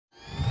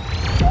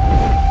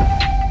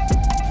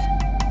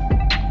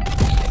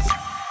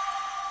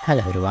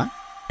Hello everyone,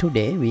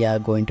 today we are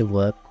going to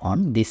work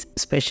on this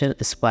special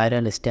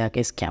spiral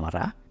staircase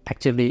camera.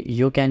 Actually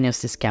you can use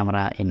this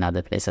camera in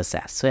other places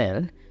as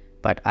well,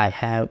 but I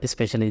have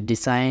especially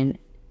designed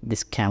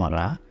this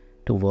camera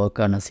to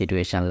work on a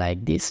situation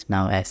like this.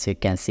 Now as you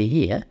can see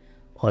here,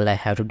 all I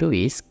have to do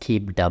is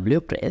keep W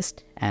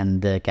pressed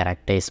and the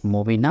character is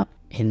moving up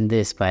in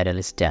the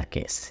spiral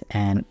staircase,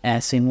 and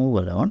as we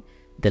move along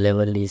the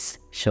level is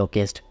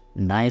showcased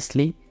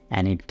nicely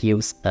and it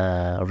gives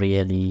a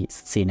really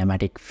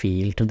cinematic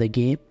feel to the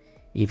game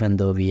even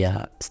though we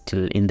are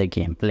still in the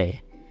gameplay.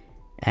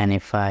 And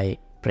if I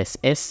press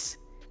S,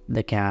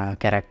 the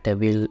character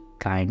will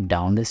climb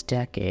down the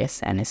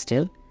staircase, and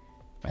still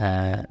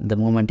the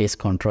movement is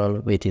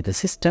controlled within the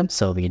system,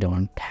 so we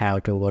don't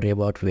have to worry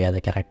about where the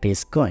character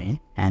is going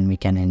and we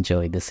can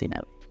enjoy the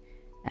scenery.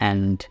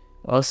 And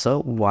also,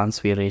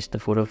 once we reach the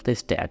foot of the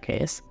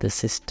staircase, the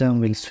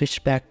system will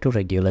switch back to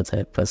regular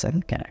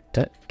third-person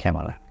character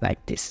camera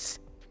like this.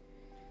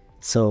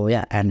 So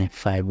yeah, and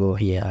if I go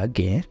here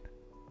again,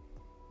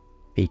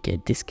 we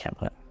get this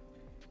camera.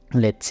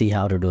 Let's see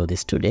how to do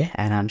this today.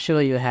 And I'm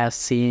sure you have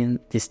seen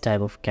this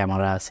type of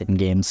cameras in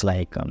games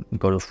like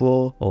God of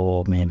War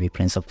or maybe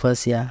Prince of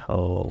Persia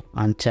or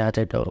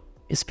Uncharted, or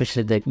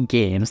especially the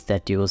games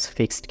that use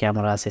fixed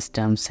camera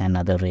systems and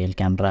other real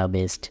camera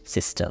based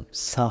systems.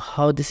 So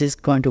how this is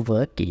going to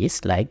work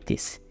is like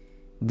this.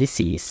 This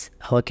is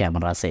our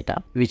camera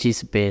setup, which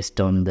is based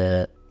on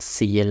the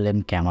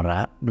CLM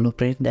camera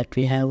blueprint that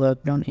we have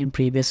worked on in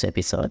previous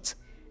episodes.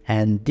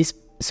 And this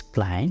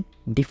spline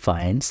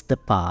defines the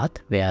path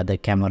where the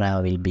camera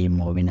will be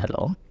moving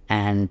along.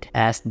 And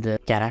as the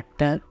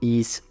character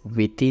is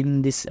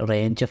within this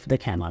range of the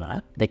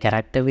camera, the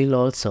character will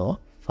also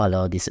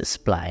follow this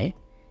spline,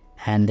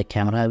 and the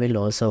camera will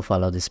also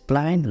follow this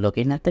spline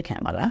looking at the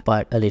camera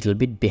but a little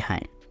bit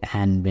behind.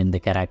 And when the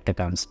character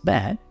comes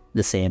back,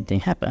 the same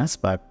thing happens,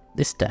 but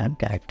this time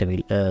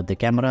the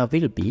camera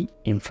will be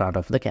in front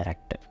of the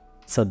character.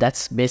 So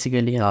that's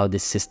basically how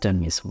this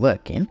system is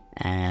working.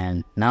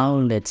 And now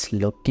let's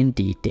look in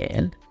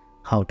detail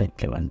how to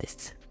implement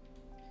this.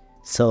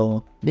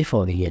 So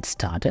before we get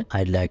started,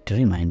 I'd like to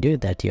remind you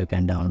that you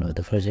can download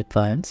the project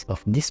files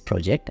of this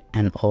project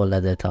and all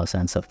other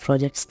thousands of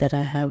projects that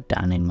I have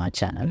done in my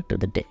channel to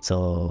the date.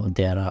 So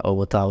there are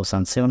over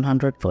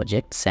 1,700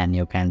 projects, and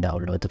you can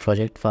download the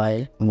project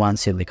file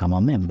once you become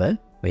a member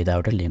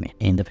without a limit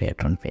in the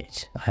Patreon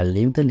page. I'll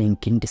leave the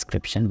link in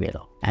description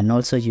below. And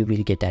also you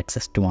will get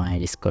access to my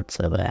Discord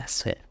server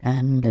as well.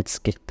 And let's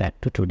get back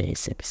to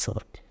today's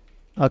episode.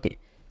 Okay,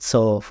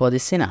 so for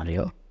this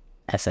scenario,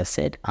 as I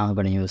said, I'm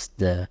going to use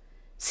the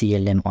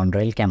CLM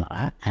on-rail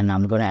camera, and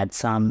I'm going to add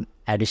some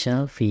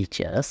additional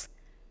features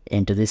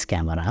into this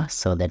camera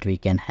so that we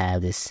can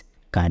have this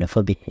kind of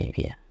a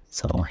behavior.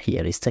 So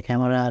here is the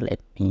camera. Let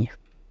me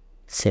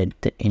set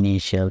the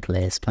initial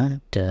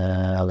placement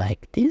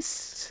like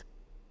this.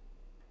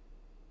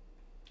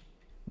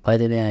 By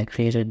the way, I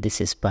created this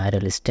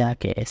spiral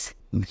staircase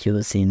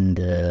using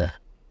the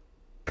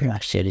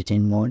brush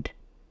editing mode.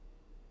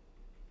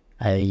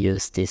 I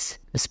use this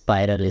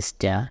spiral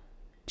stair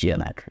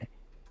geometry.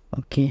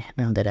 Okay,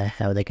 now that I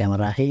have the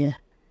camera here,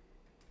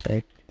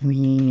 let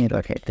me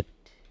rotate it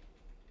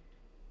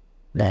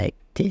like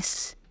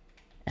this.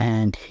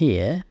 And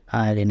here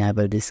I'll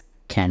enable this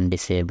can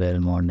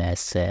disable mode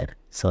as well.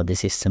 So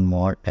this is the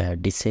mode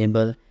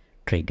disable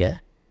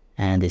trigger,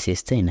 and this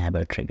is the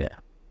enable trigger.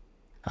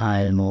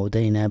 I'll move the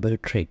enable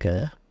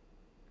trigger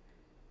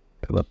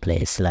to a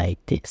place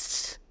like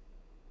this,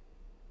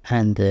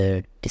 and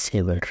the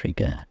disable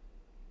trigger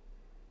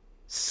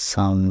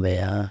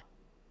somewhere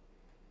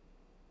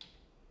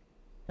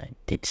like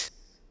this.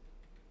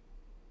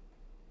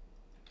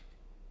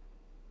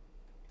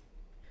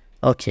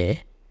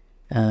 Okay,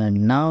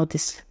 now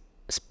this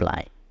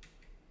spline.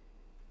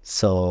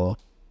 So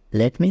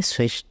let me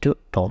switch to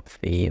top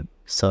view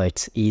so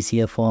it's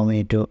easier for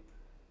me to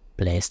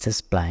place the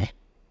spline.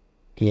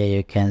 Here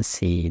you can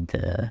see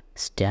the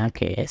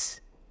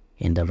staircase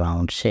in the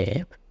round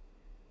shape.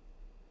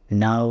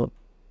 Now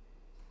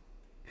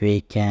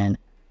we can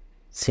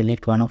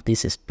select one of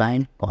these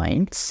spline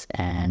points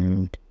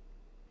and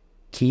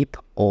keep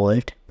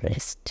Alt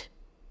pressed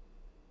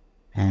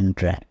and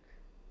drag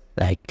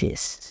like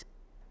this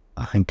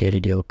until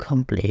you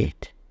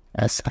complete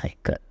a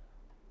cycle.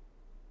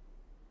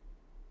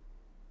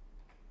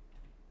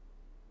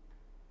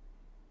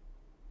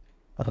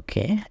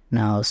 Okay,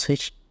 now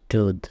switch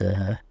to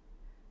the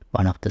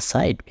one of the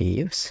side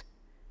views.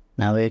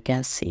 Now you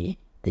can see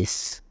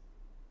this.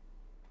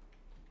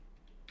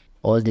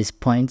 All these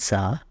points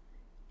are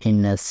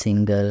in a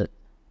single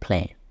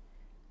plane,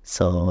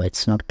 so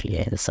it's not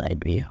clear in the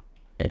side view.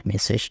 Let me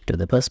switch to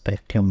the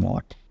perspective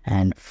mode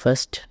and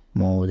first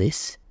move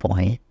this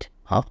point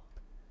up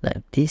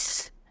like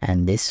this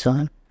and this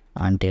one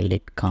until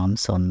it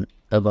comes on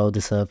above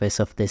the surface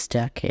of the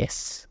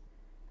staircase.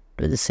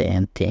 Do the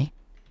same thing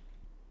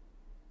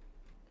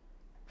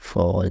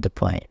for all the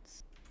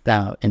points.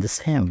 Now in the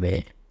same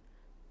way,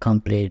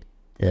 complete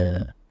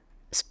the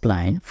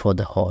spline for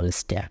the whole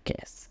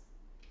staircase.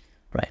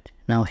 Right,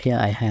 now here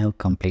I have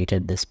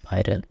completed the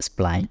spiral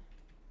spline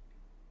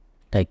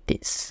like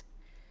this.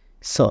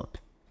 So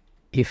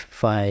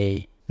if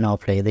I now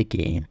play the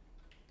game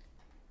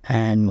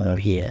and move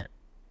here,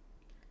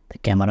 the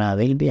camera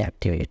will be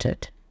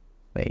activated.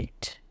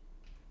 Wait,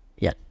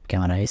 yeah,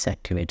 camera is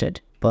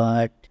activated,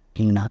 but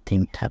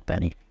nothing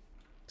happening.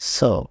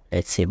 So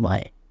let's see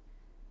why.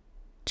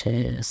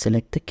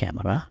 Select the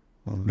camera,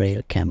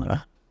 real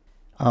camera.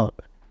 Oh,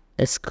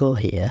 let's go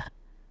here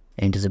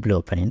into the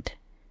blueprint,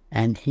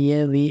 and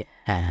here we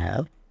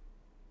have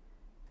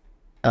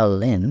a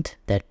length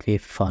that we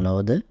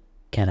follow the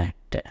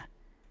character.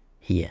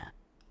 Here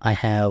I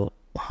have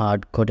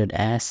hard-coded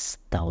as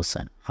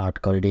 1000,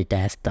 hard-coded it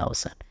as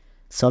 1000.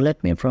 So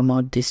let me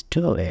promote this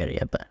to a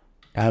variable.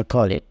 I'll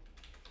call it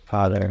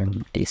far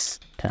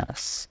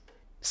distance.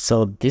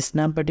 So this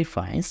number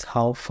defines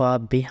how far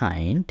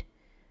behind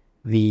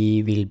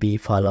we will be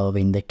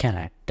following the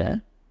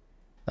character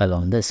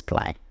along the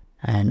spline.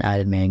 And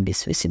I'll make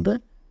this visible,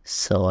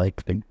 so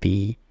it would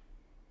be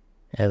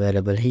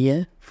available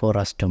here for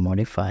us to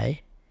modify.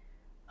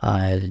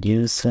 I'll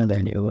use a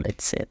value,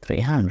 let's say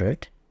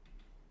 300.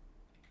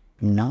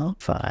 Now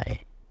if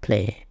I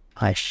play,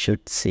 I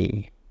should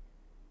see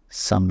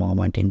some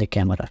movement in the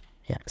camera.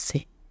 Yeah,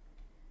 see,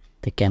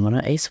 the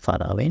camera is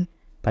following,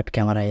 but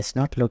camera is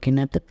not looking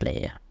at the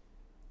player.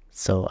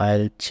 So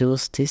I'll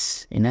choose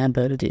this,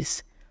 enable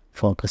this,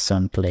 focus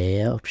on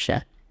player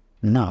option.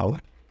 Now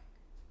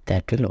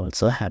that will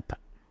also happen.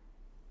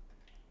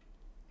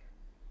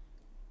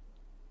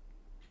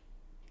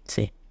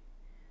 See,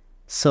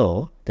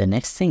 so the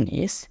next thing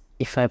is,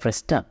 if I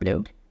press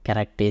W,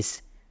 character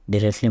is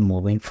directly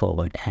moving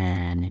forward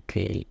and it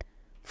will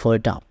fall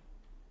down.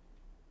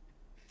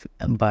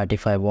 But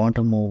if I want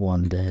to move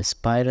on the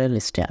spiral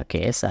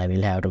staircase, I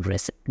will have to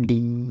press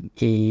D,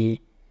 A,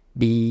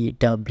 D,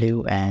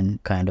 W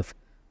and kind of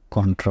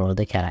control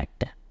the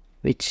character,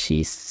 which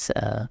is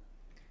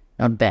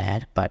not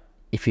bad. But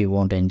if you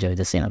want to enjoy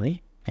the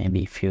scenery,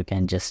 maybe if you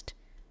can just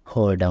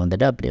hold down the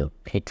W,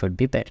 it would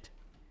be better.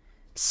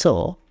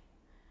 So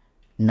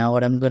now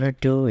what I'm gonna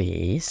do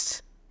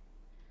is,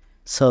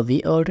 so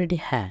we already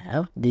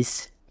have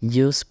this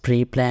use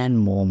pre-planned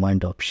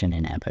movement option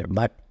enabled,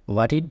 but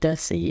what it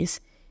does is,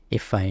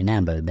 if I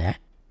enable that,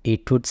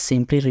 it would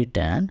simply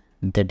return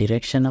the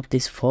direction of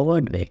this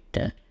forward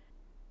vector,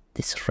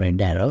 this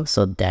red arrow.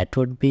 So that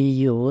would be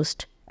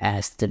used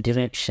as the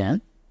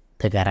direction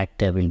the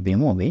character will be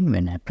moving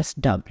when I press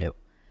W.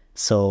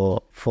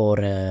 So for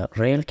a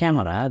real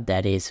camera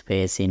that is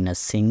facing a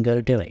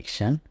single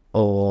direction,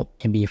 or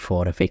maybe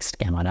for a fixed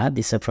camera,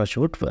 this approach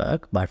would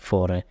work, but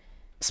for a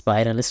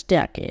spiral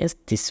staircase,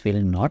 this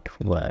will not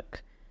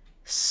work.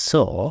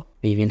 So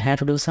we will have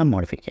to do some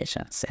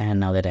modifications. And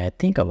now that I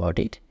think about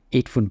it,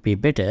 it would be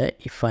better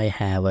if I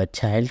have a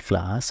child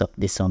class of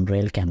this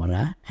Unreal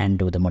camera and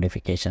do the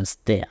modifications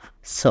there.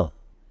 So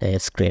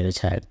let's create a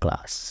child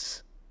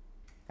class.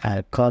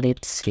 I'll call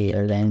it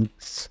CLN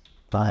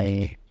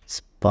by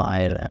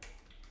spiral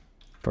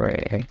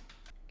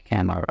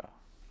camera.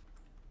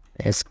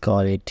 Let's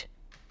call it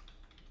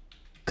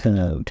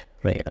curved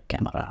rail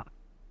camera.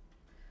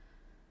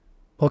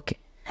 Okay,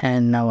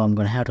 and now I'm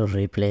gonna have to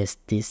replace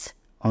this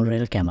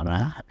Unreal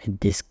camera with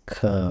this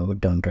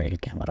curved Unreal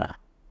camera.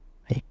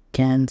 I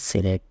can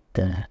select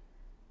the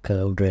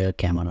curved rail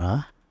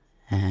camera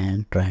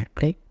and right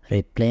click,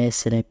 replace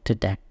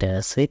selected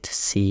actors with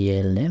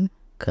CLM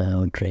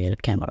curved rail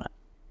camera.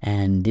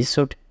 And this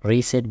would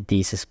reset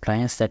these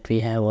splines that we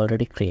have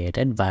already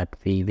created, but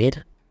we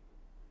will.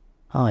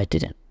 Oh, it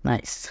didn't.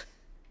 Nice.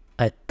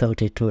 I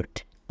thought it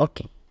would.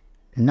 Okay.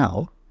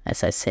 Now,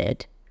 as I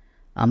said,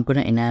 I'm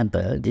gonna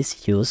enable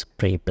this use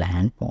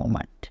pre-planned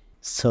movement.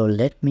 So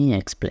let me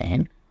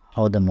explain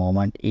how the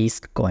movement is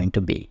going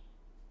to be.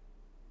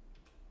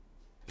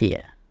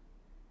 Here,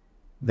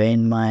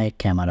 when my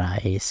camera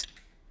is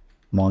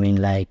moving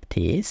like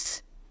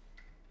this,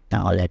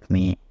 now let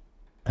me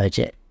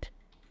project.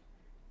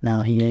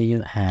 Now here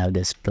you have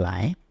the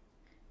spline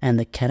and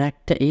the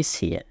character is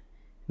here.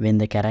 When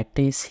the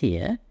character is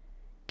here,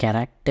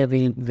 character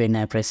will, when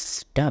I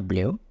press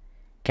W,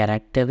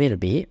 character will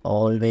be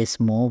always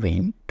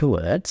moving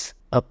towards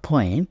a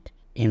point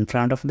in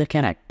front of the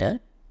character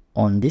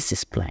on this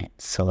spline.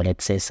 So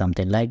let's say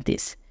something like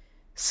this.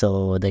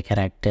 So the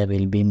character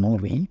will be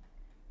moving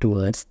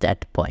towards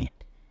that point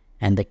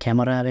and the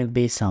camera will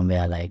be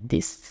somewhere like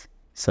this.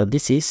 So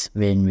this is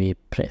when we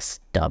press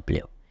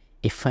W.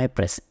 If I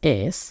press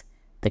S,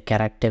 the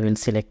character will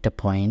select a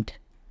point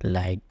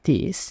like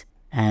this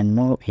and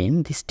move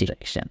in this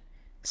direction.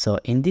 So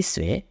in this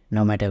way,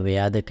 no matter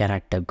where the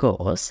character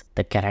goes,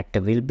 the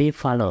character will be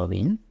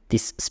following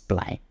this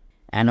spline.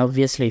 And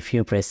obviously if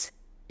you press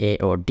A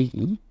or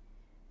D,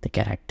 the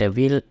character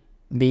will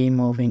be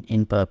moving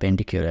in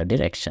perpendicular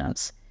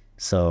directions.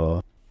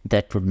 So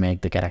that would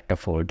make the character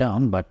fall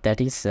down, but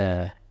that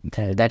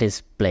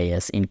is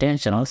player's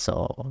intentional,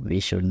 so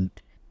we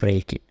shouldn't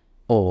break it.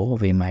 Or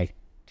we might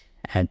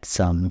add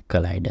some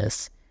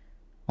colliders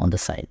on the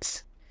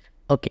sides.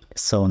 Okay,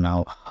 so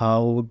now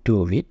how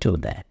do we do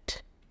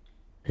that?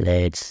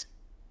 Let's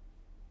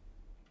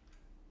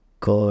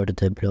go to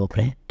the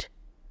blueprint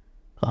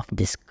of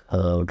this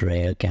curved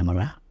rail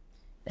camera,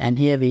 and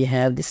here we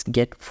have this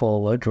get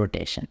forward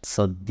rotation.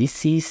 So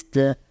this is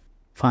the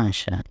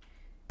function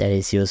that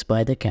is used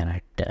by the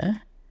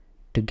character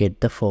to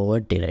get the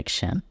forward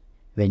direction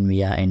when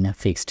we are in a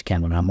fixed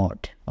camera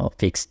mode or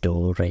fixed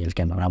to rail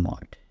camera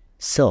mode.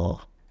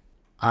 So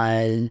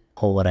I'll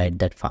override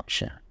that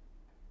function.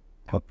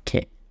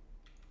 Okay,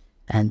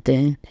 and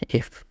then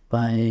if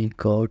I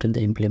go to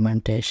the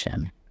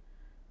implementation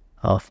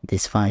of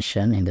this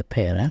function in the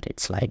parent,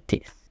 it's like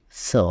this.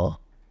 So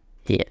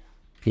here,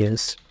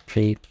 use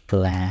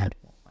pre-planned.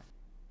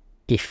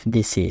 If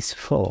this is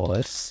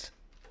false,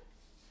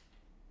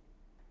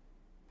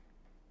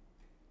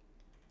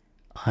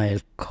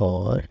 I'll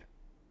call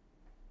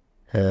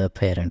the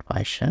parent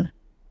function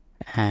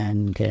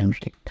and then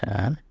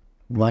return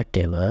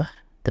whatever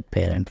the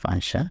parent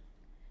function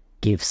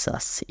gives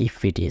us.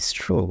 If it is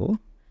true,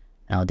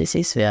 now this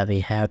is where we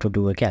have to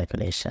do a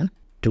calculation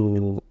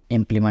to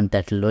implement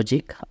that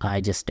logic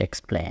I just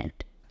explained.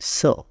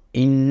 So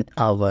in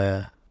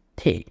our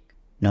thing,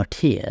 not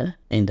here,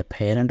 in the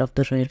parent of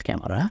the rail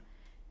camera,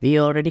 we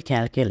already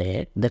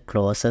calculate the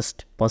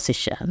closest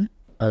position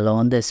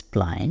along the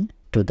spline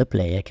to the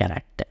player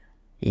character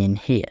in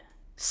here.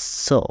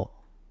 So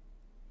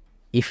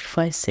if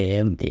I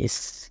save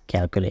this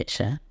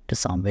calculation to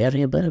some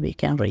variable, we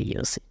can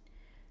reuse it.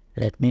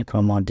 Let me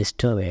promote this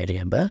to a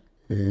variable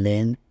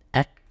length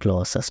at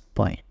closest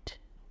point.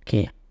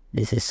 Okay,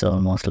 this is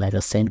almost like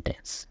a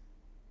sentence.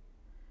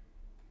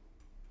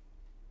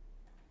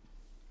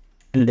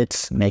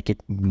 Let's make it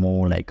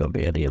more like a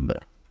variable.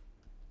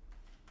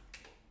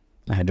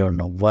 I don't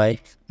know why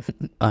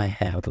I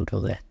have to do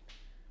that.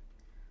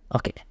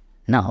 Okay,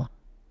 now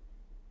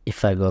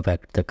if I go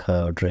back to the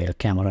curved rail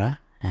camera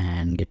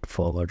and get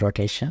forward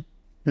rotation,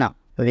 now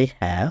we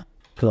have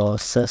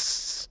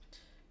closest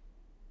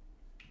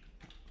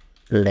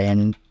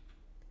length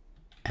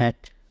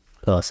at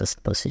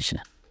closest position.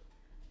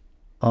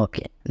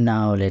 Okay,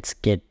 now let's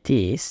get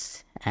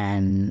this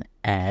and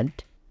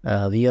add.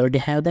 We already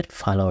have that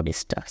follow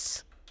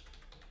distance.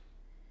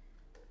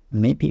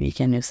 Maybe we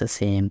can use the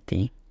same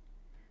thing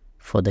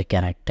for the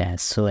character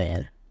as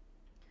well,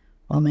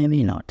 or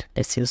maybe not.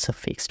 Let's use a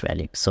fixed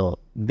value. So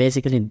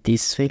basically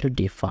this will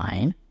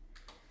define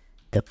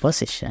the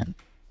position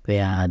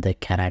where the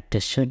character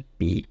should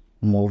be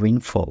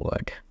moving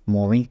forward,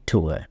 moving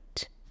toward.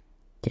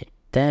 Okay,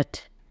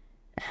 that,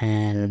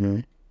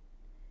 and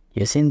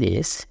using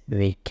this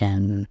we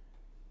can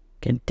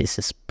get this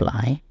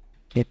spline,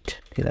 get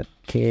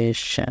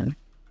location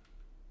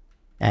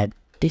at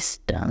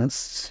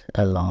distance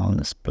along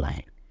the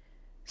spline.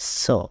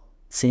 So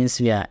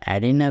since we are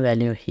adding a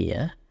value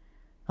here,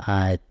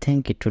 I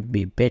think it would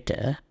be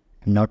better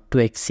not to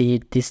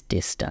exceed this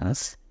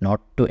distance, not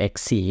to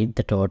exceed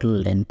the total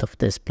length of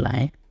the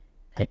spline.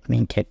 Let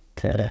me get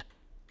the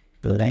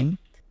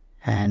length,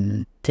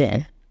 and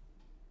then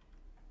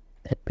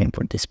let me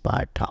put this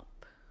part up.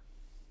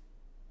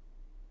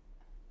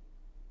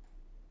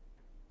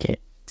 Get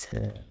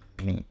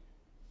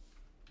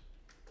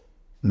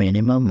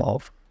minimum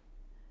of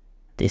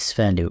this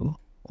value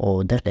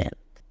or the length,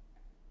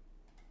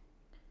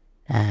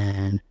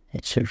 and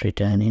it should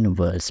return in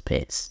world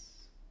space.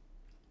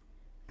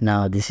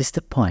 Now this is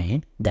the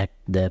point that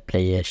the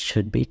player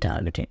should be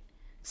targeting.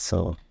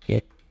 So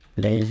get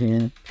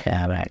player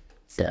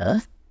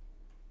character,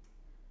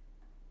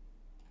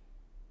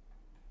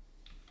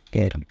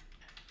 get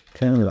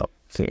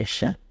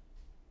location,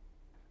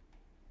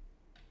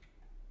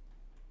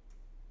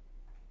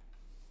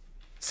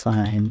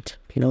 signed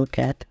look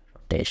at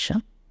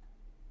rotation.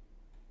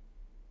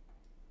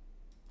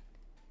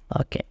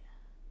 Okay,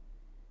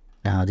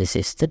 now this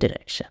is the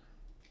direction.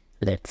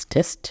 Let's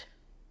test.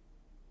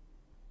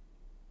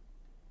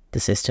 The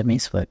system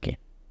is working,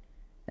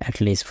 at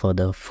least for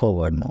the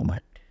forward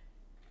movement.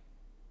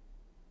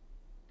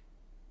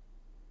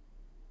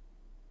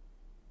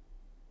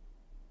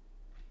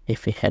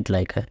 If we had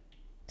like a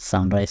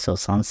sunrise or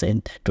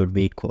sunset, that would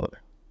be cool.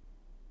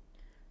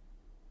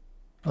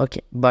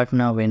 Okay, but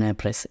now when I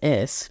press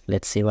S,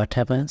 let's see what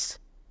happens.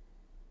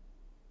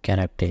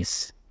 Character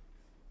is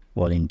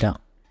falling down.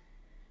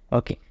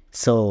 Okay,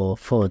 so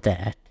for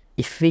that,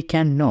 if we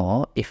can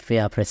know if we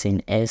are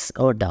pressing S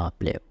or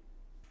W,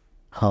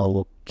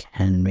 how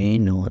can we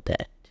know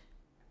that?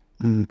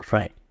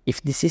 Right,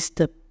 if this is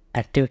the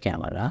active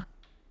camera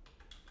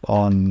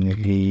on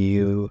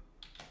view,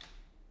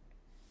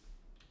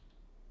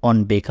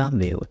 on become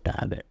view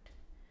target,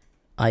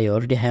 I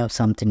already have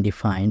something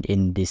defined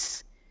in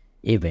this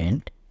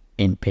event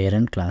in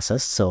parent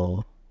classes.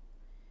 So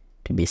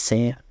to be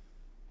safe,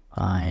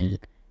 I'll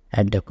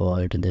add the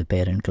call to the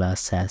parent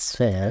class as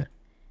well,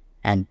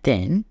 and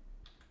then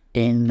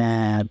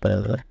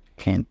enable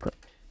input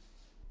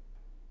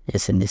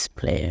is in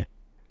display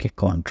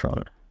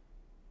control,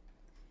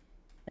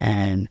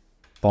 and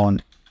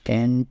on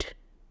end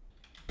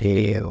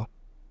view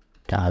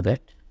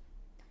target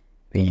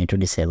we need to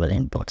disable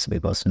inputs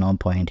because no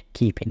point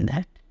keeping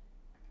that.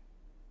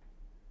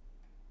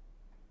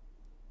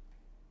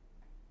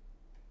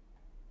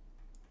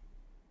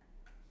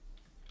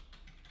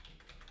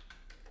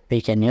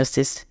 we can use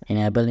this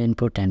enable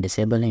input and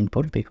disable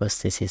input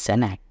because this is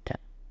an actor.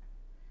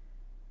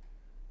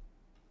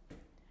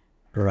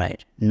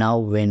 Right, now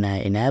when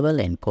I enable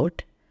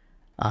input,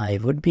 I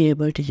would be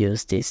able to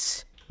use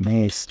this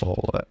move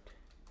forward.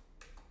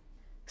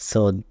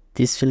 So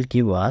this will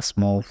give us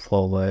move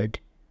forward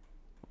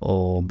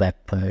or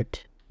backward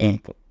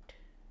input.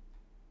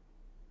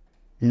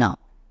 Now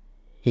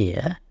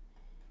here,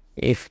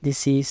 if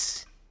this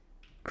is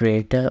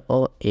greater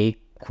or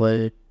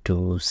equal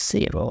to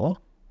 0,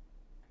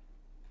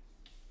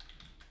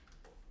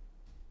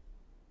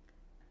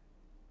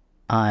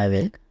 I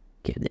will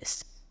give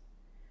this.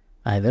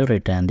 I will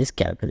return this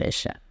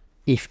calculation.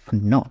 If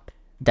not,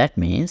 that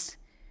means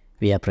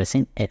we are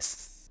pressing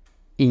S.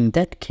 In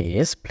that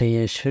case,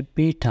 player should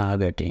be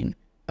targeting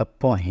a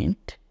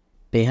point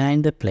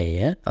behind the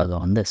player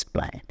along the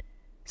spline.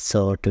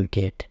 So to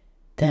get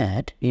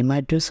that, we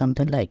might do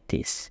something like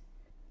this.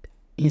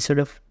 Instead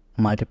of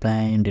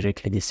multiplying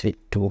directly this with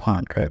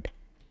 200,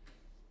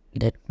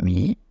 let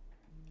me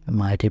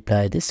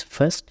multiply this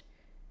first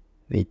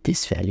with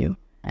this value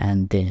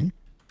and then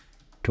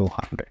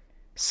 200.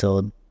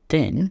 So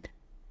then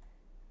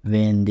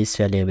when this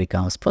value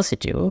becomes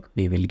positive,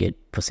 we will get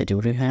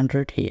positive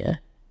 300 here.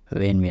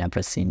 When we are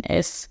pressing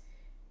S,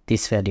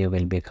 this value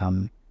will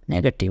become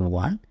negative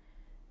 1.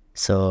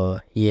 So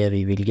here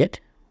we will get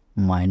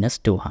minus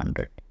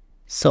 200.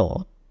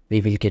 So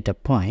we will get a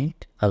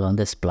point along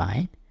the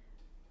spline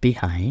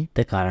behind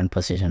the current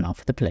position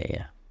of the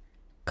player,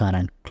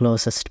 current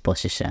closest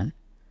position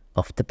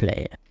of the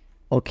player.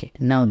 Okay,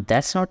 now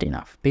that's not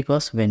enough,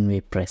 because when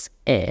we press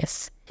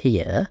S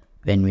here,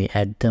 when we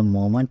add the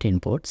moment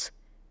inputs,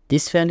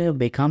 this value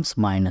becomes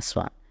minus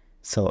 1.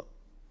 So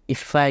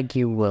if I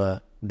give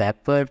a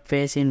backward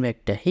facing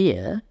vector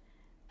here,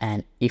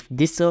 and if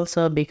this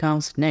also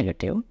becomes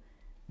negative,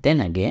 then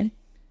again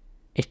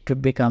it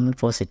would become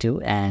positive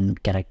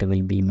and character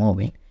will be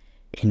moving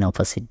in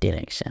opposite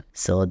direction.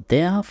 So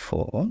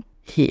therefore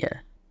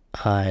here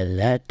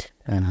I'll add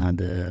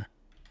another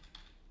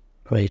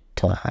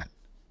return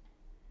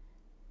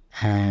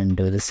and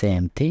do the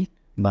same thing,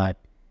 but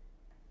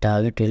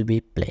target will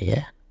be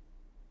player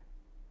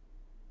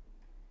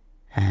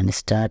and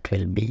start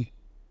will be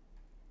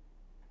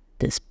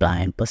the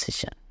spline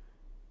position.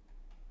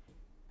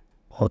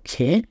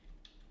 Okay,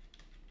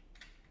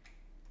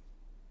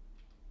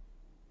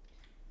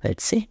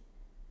 let's see.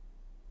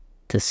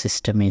 The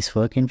system is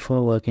working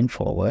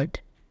forward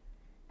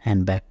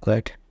and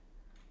backward.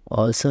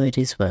 Also it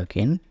is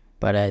working,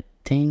 but I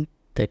think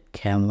the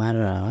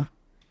camera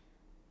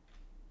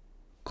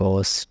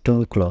goes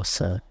too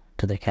closer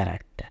to the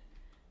character.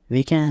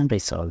 We can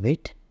resolve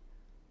it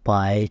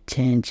by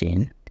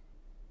changing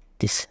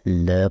this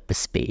lerp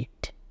speed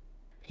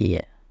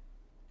here.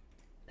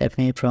 Let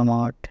me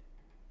promote.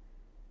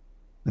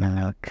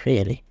 Not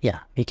really. Yeah,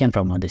 we can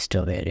promote this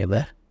to a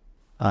variable.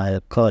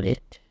 I'll call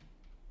it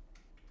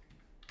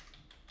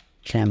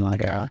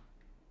camera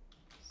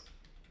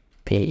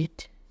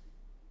speed,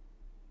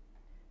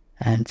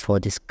 and for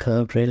this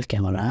curved rail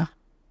camera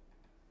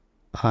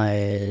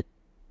I'll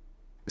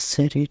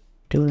set it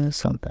to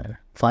something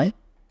 5,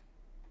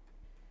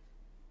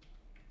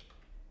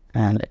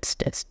 and let's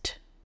test.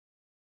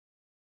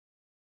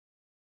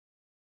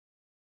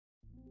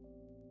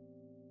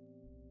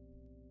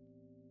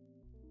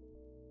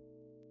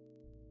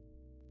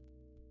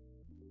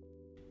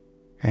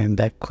 And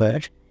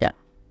backward, yeah.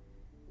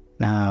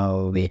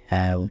 Now we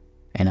have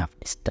enough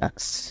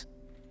distance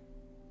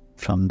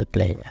from the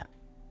player.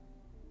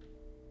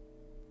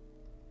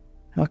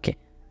 Okay,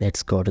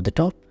 let's go to the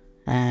top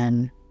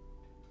and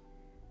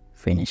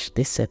finish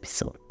this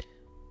episode.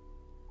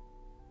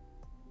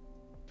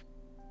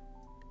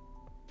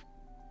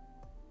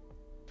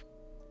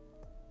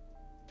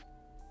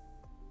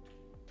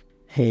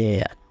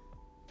 Here.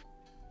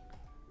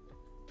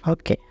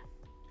 Okay.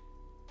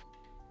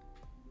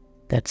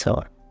 That's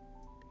all.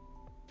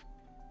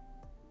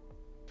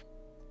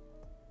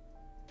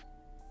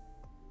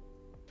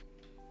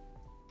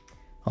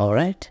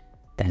 Alright,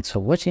 thanks for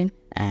watching,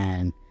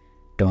 and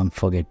don't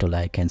forget to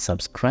like and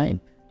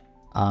subscribe.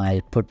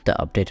 I'll put the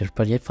updated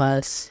project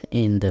files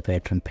in the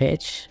Patreon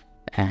page,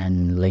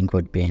 and link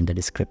would be in the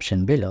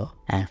description below.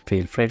 And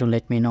feel free to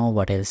let me know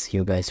what else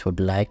you guys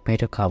would like me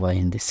to cover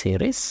in this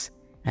series,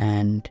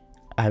 and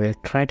I will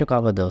try to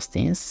cover those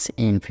things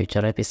in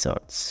future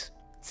episodes.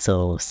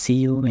 So see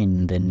you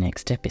in the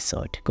next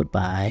episode.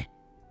 Goodbye.